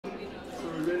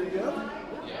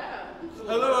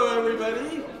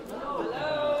everybody.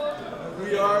 Hello.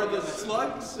 We are the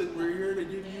Slugs, and we're here to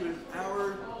give you an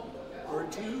hour or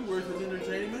two worth of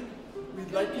entertainment.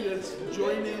 We'd like you to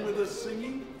join in with us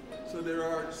singing. So there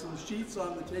are some sheets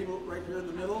on the table right here in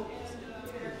the middle.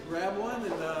 Grab one,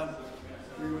 and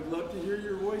we would love to hear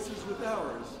your voices with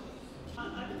ours.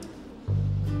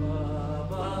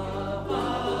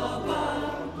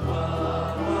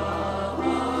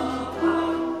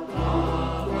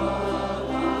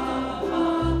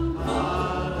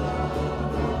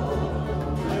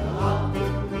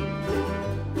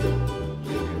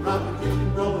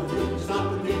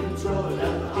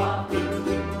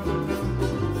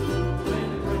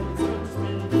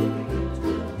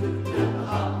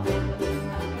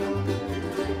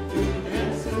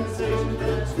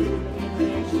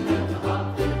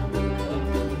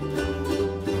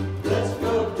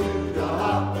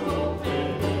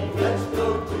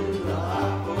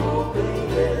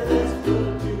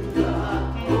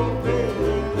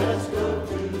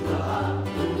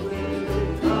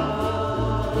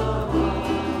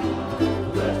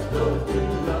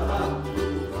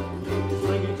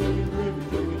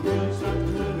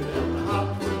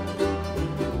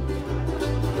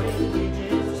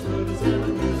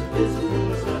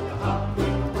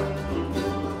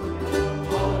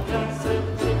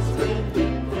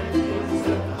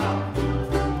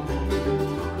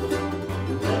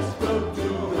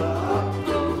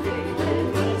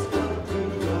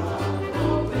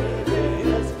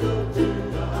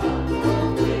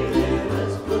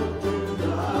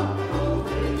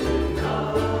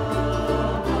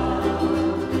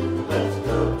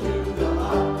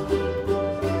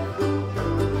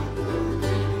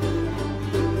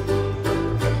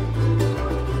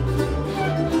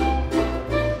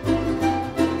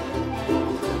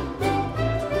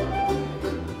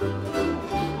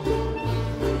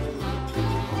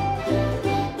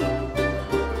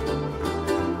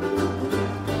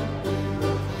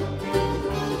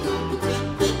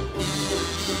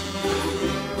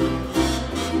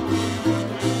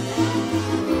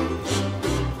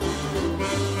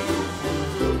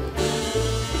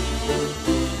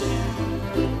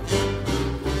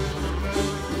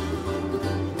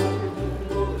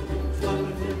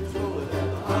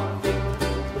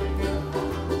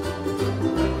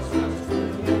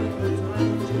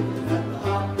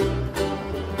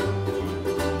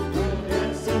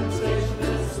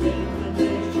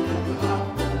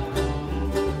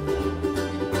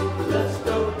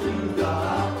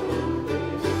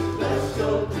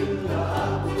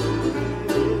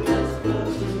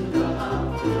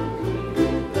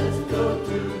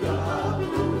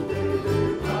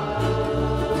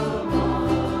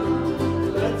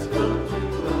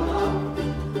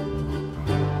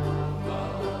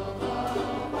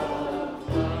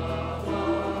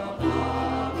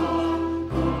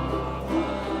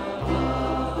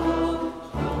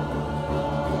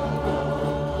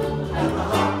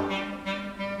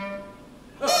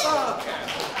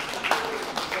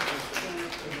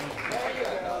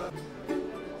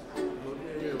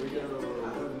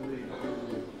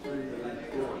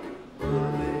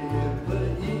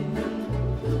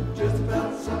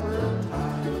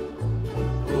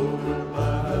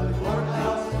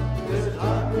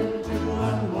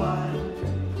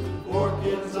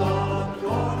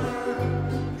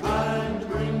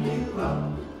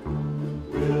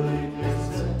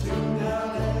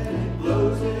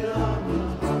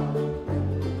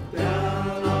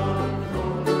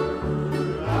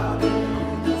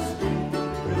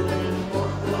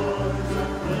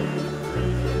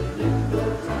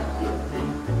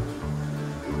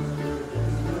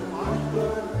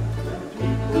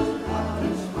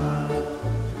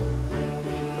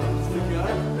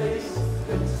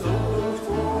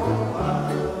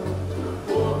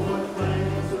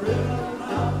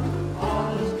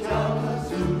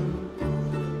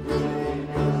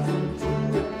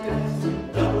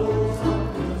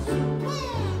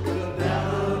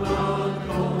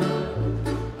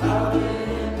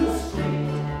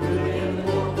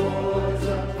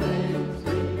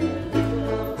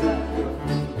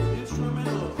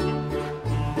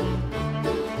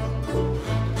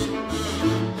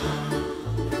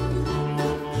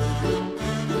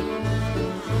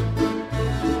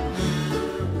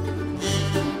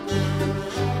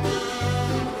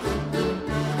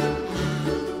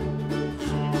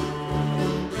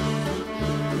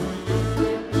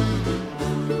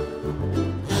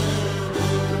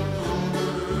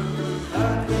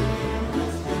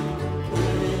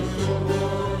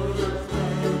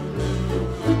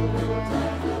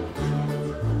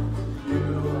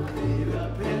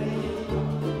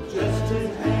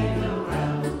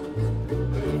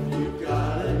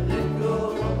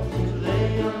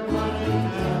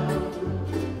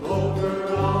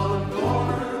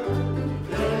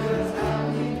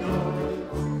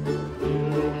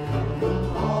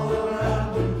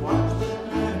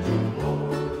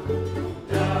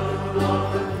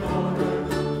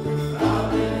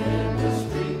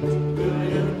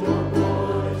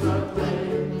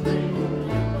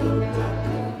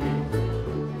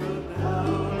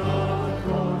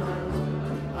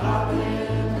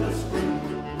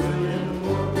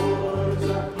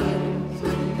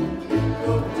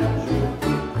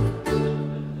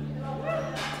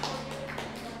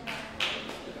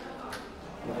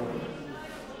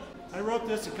 wrote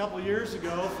this a couple years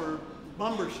ago for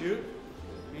Bumbershoot,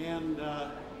 and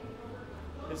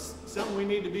it's something we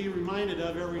need to be reminded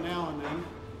of every now and then.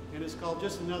 And it's called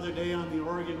Just Another Day on the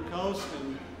Oregon Coast,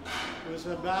 and it was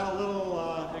about a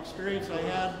little experience I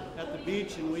had at the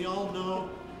beach. And we all know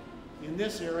in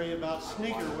this area about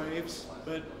sneaker waves,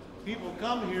 but people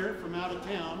come here from out of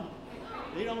town.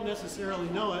 They don't necessarily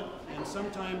know it, and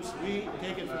sometimes we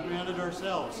take it for granted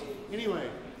ourselves. Anyway,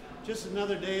 just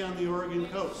another day on the Oregon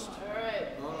coast. All right.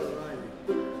 All right.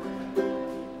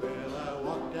 Well, I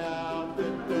walked out the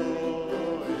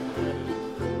door and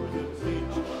headed for the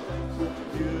beach. Such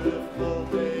a beautiful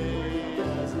day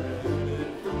as I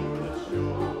headed for the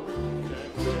shore. I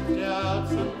picked out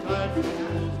some tide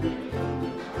pools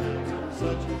and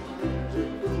such a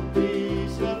cool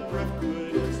piece of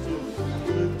driftwood and still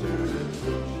glued to the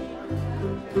beach.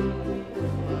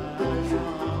 My eyes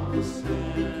on the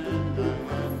sand, I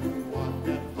hadn't walked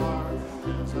that far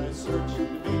as I searched the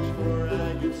beach for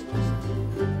agates just to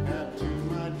add to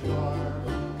my jar.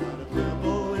 Got a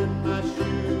pebble in my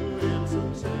shoe and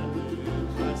some sand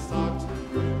in my socks.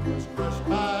 It was crushed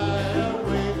by a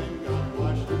wave and got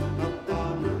washed up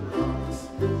on the rocks.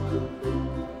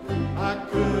 I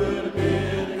could have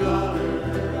been a goner,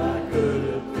 I could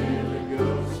have been a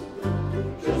ghost.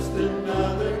 Just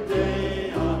another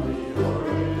day on the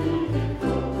Oregon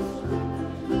coast.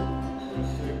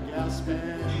 The gasp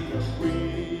and the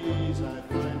wheeze, I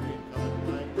finally caught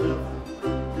my breath. I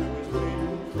was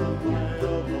bleeding from my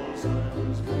elbows, I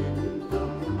was bleeding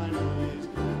from my knees.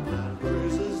 Got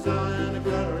bruises on a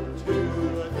gut or two,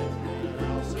 I think that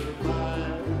I'll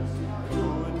survive.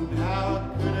 Knowing how it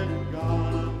could have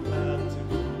gone, I'm glad to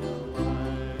be alive.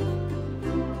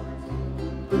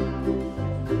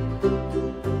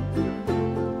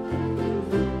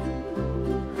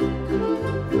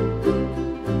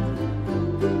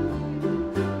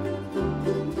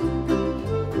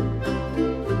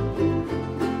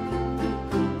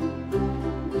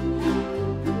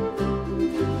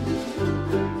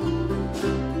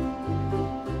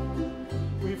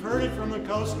 We've heard it from the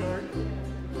Coast Guard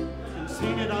and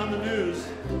seen it on the news.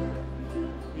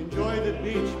 Enjoy the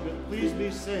beach, but please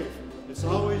be safe. It's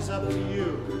always up to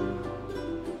you.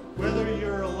 Whether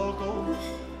you're a local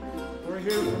or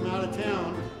here from out of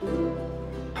town,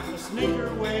 a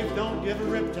sneaker wave don't give a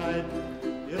riptide.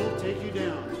 It'll take you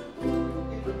down.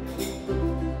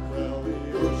 Well,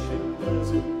 the ocean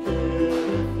doesn't care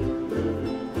if you're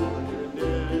living or you're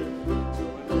dead. So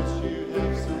unless you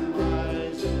have some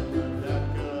eyes in the back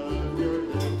of your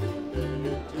head, pay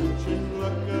attention,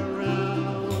 look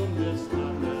around. It's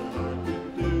not that hard to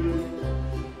do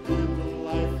in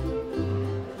life.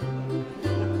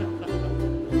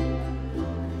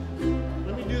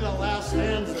 Let me do the last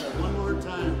stanza one more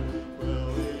time. Well,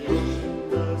 the ocean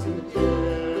doesn't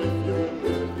care if you're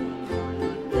living or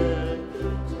you're dead.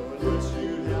 So unless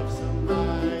you have some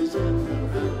eyes in the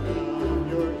back of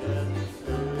your head,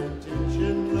 pay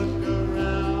attention, look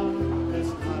around. It's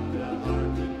not that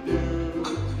hard to do.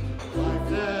 Life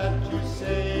that you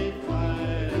save by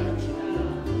action.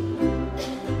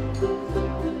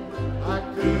 I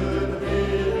could have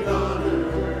been a goner,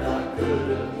 I could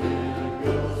have been a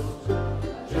ghost.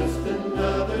 Just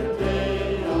another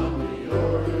day on the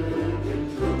Oregon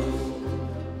coast.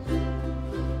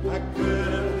 I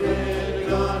could have been a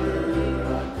goner,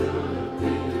 I could have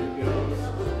been a ghost.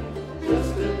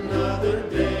 Just another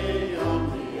day on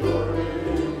the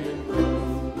Oregon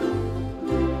coast.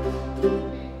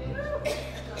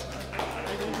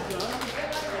 Thank you, John.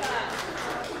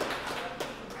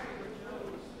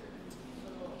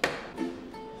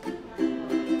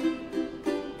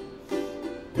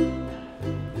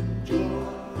 Enjoy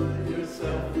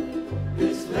yourself.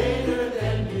 It's later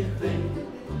than you think.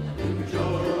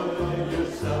 Enjoy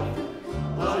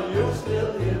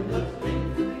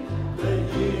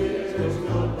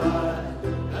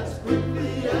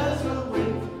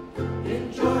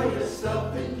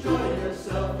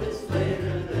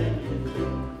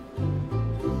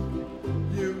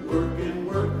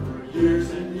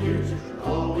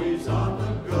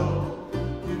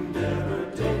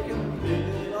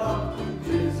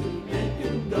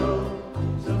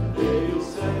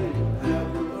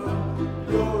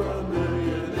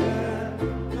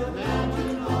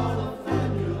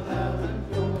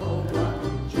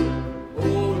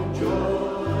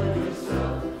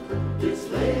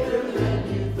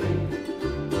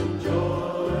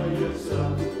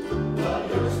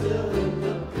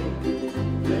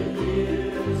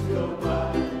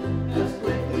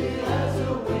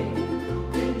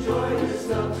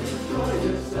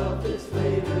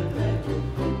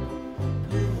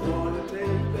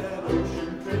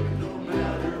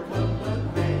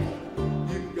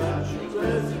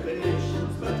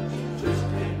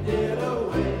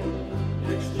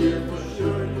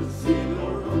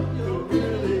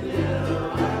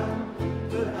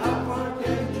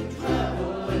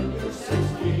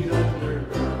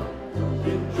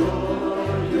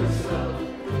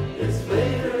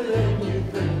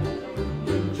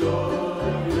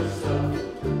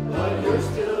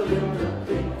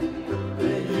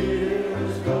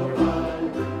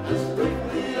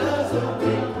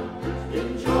Diamond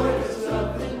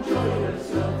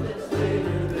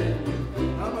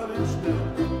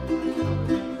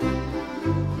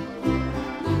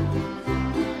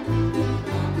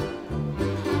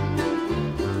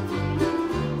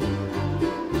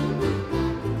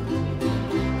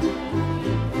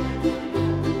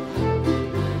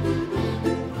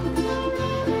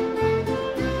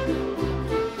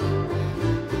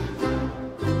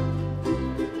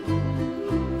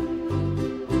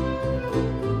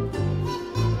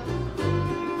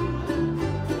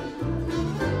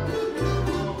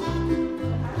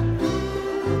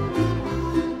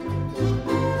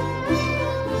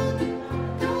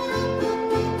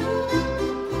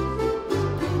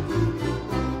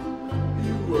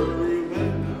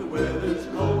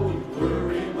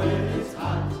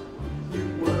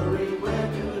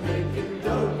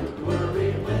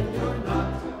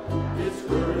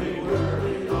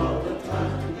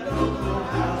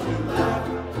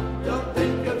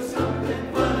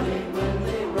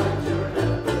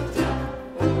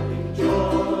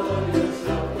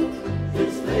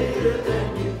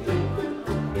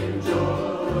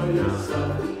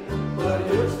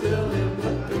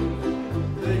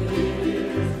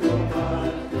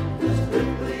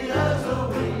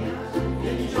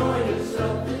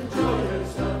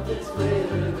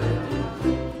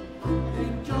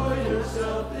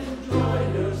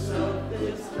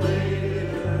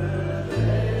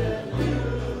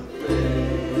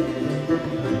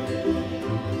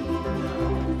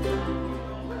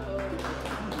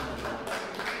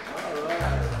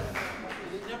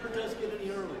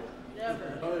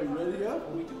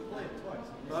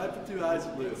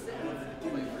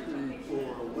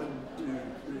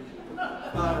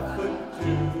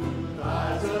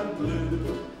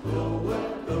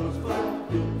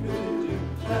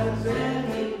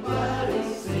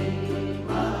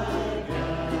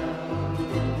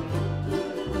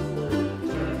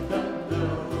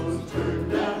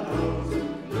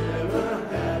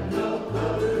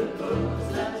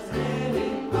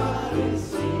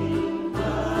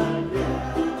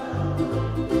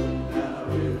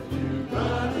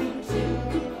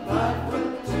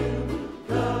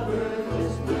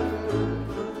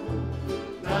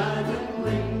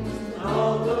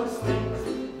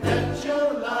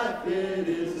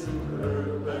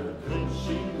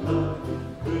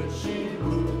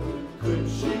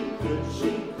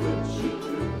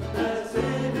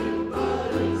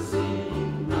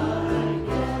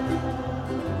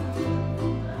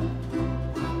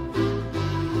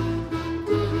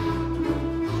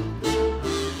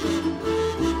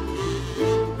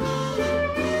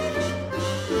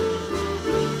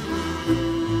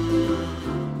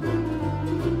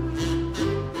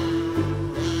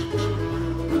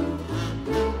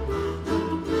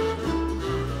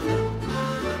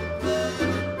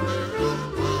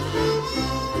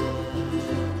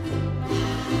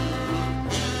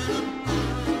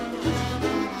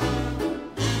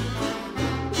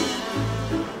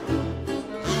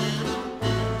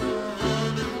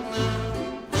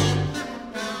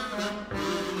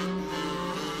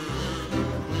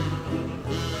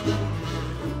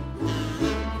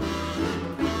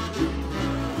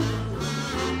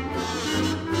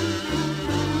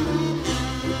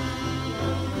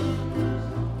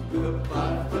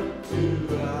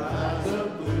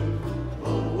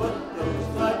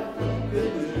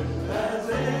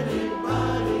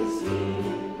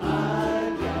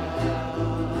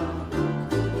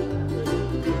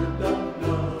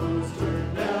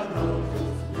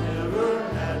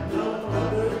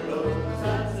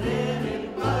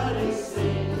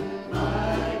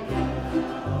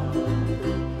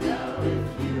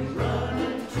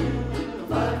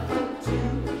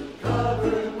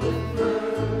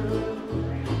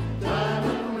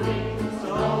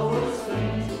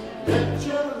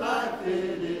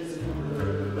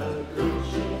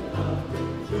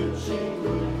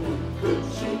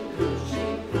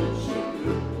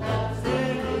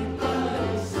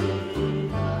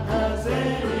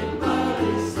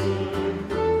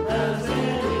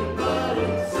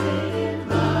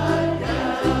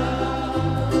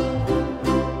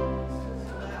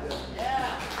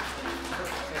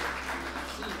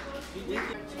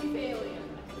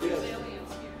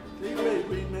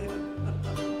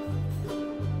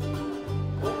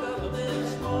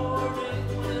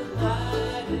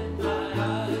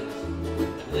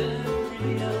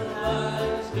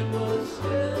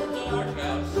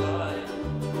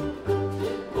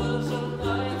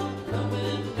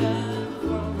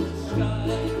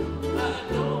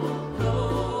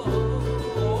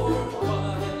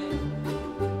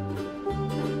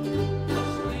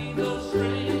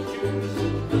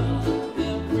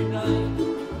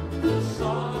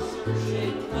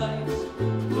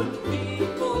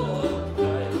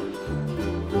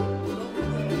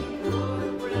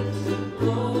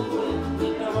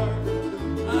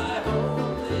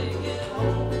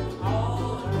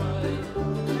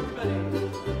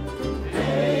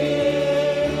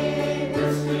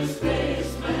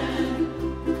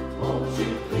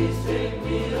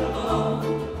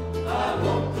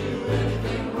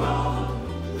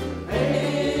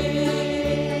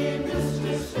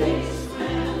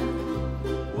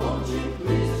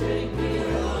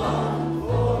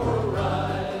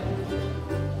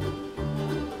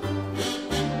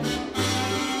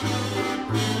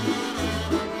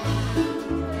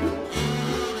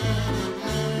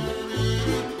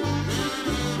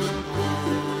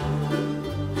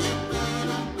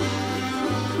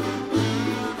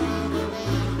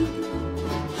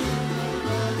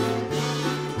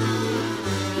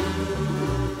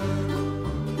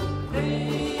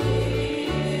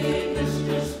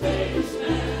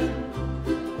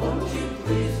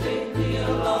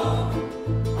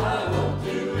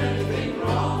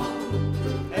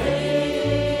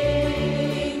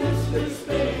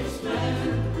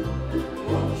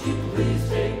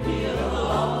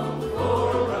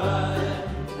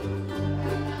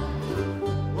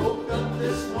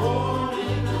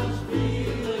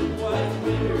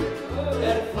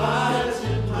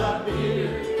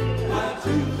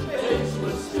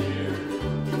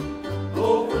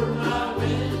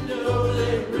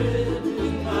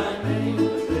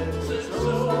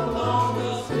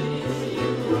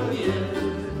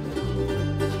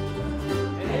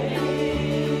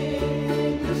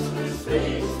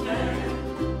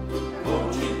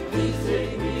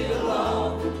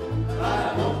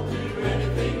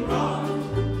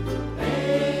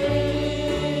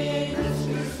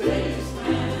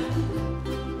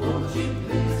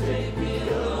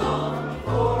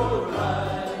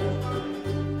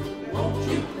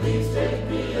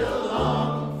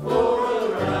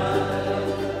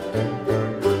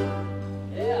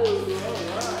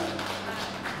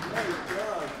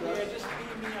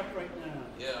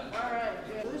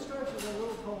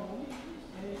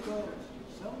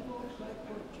like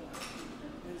pork chops.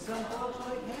 And some folks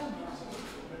like ham hocks.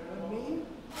 But me,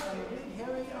 I'm a big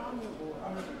hairy omnivore.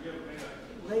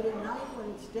 Late at night when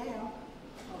it's damp,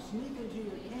 I'll sneak into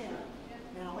your camp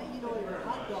and I'll eat all your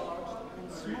hot dogs and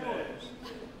s'mores.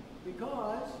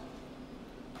 Because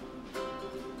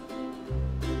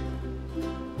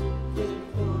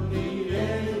Bigfoot eat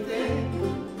anything,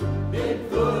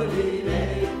 Bigfoot eat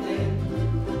anything,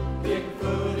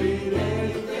 Bigfoot eat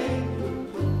anything,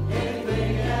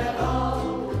 anything at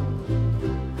all.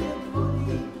 Bigfoot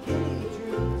eat kitty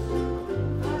treats,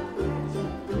 fat rats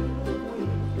and green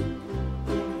wheat.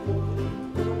 Bigfoot eat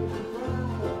golden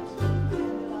fries,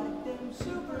 and like them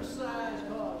supersized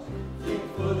cars.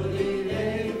 Bigfoot eat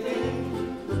anything,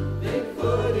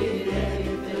 Bigfoot eat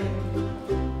anything,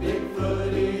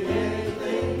 Bigfoot eat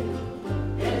anything,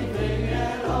 anything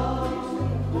at all.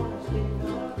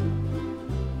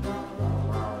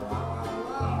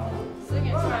 Sing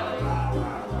it, Charlie.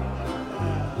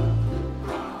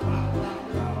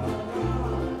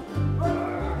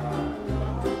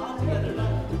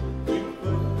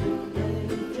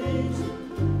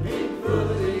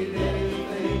 Bigfoot eat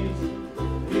anything,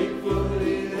 Bigfoot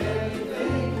eat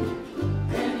anything,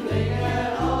 anything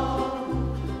at all.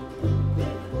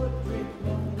 Bigfoot drink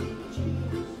milk and eat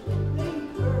cheese, they eat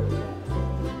birds and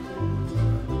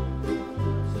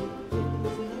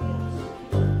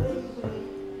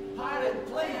potted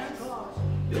plants.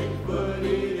 Bigfoot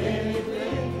eat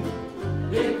anything,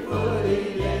 Bigfoot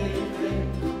eat anything,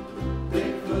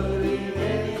 Bigfoot eat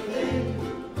anything,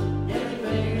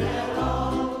 anything at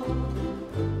all.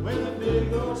 Whether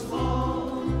big or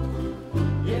small,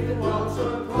 if it walks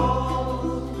or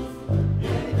crawls,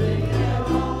 anything at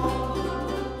all.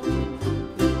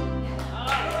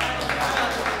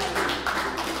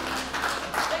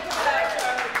 Take it back,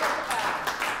 Charlie. Take it back.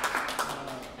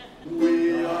 We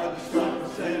are the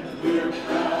Slugs and we're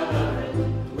proud of it.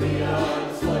 We are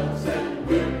the Slugs and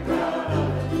we're proud of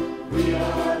it. We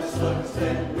are the Slugs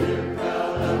and we're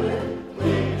proud of it.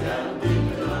 Way down deep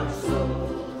in our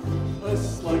souls. A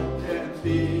slug can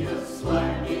be a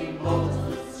slimy mold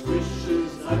that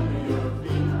squishes under your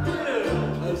feet.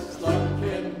 A slug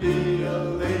can be a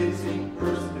lazy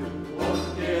person who won't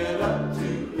get up to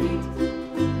eat.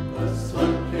 A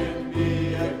slug can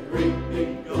be a great big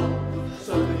gulp,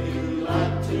 something you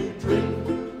like to drink.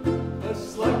 A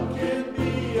slug can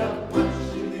be a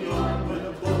punch in the arm when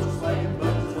a Volkswagen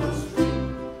buzzes on the street.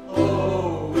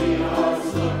 Oh, we are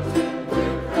slugs and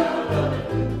we're proud of it.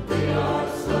 We are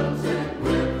slugs and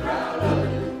we're proud of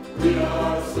it. We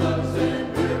are slugs and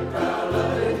we're proud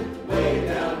of it. Way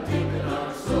down deep in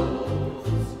our souls.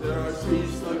 There are tree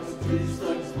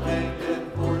slugs, land and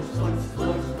forest slugs,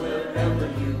 slugs wherever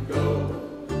you go.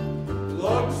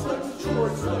 Log slugs,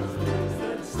 short slugs, lizards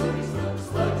and snake slugs,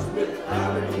 slugs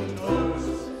without any toes.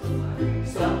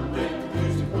 Some make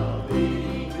music while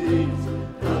eating these,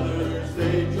 others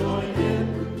they join in.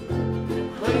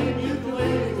 Claim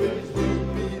ukulele with you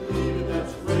believe it,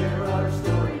 that's where our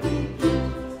story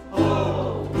begins.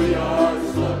 Oh, we are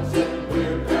slugs and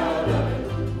we're proud of it.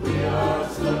 We are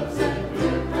slugs and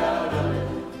we're proud of it.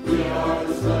 We are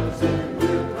the slugs and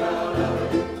we're proud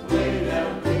of it. Way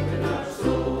down deep in our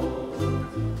souls.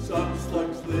 Some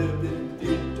slugs live in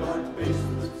deep dark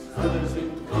basements, others in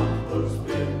compost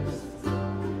bins.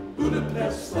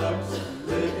 Budapest slugs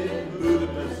live in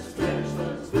Budapest, Spanish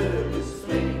slugs live in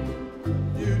Spain.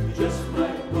 You just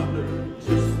might wonder, you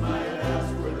just might ask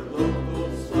where the local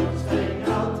slugs hang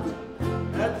out.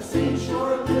 At the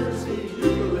seashore literacy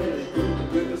ukulele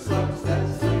group with the slugs that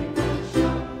sing and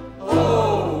shout.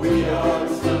 Oh, we are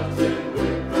the slugs and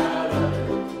we're proud of it.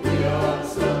 We are the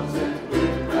slugs and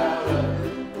we're proud of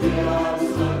it. We are the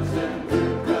slugs and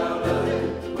we're proud of it.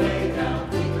 Way down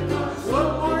deep in our souls.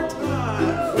 One more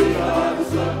time. We are the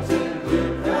slugs and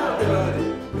we're proud of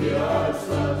it. We are the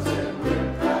slugs and we're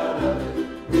proud of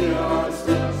it. We are the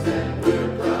slugs and we're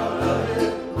proud of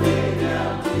it. Way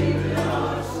down deep in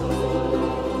our souls.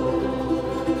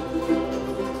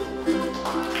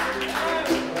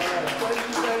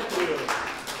 Thank you.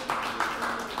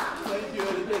 Thank you.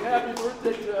 And a big happy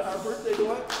birthday to our birthday to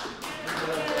what?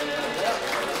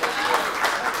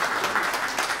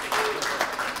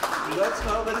 Let's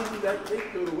not letting that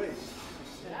cake go to waste.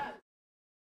 Yeah.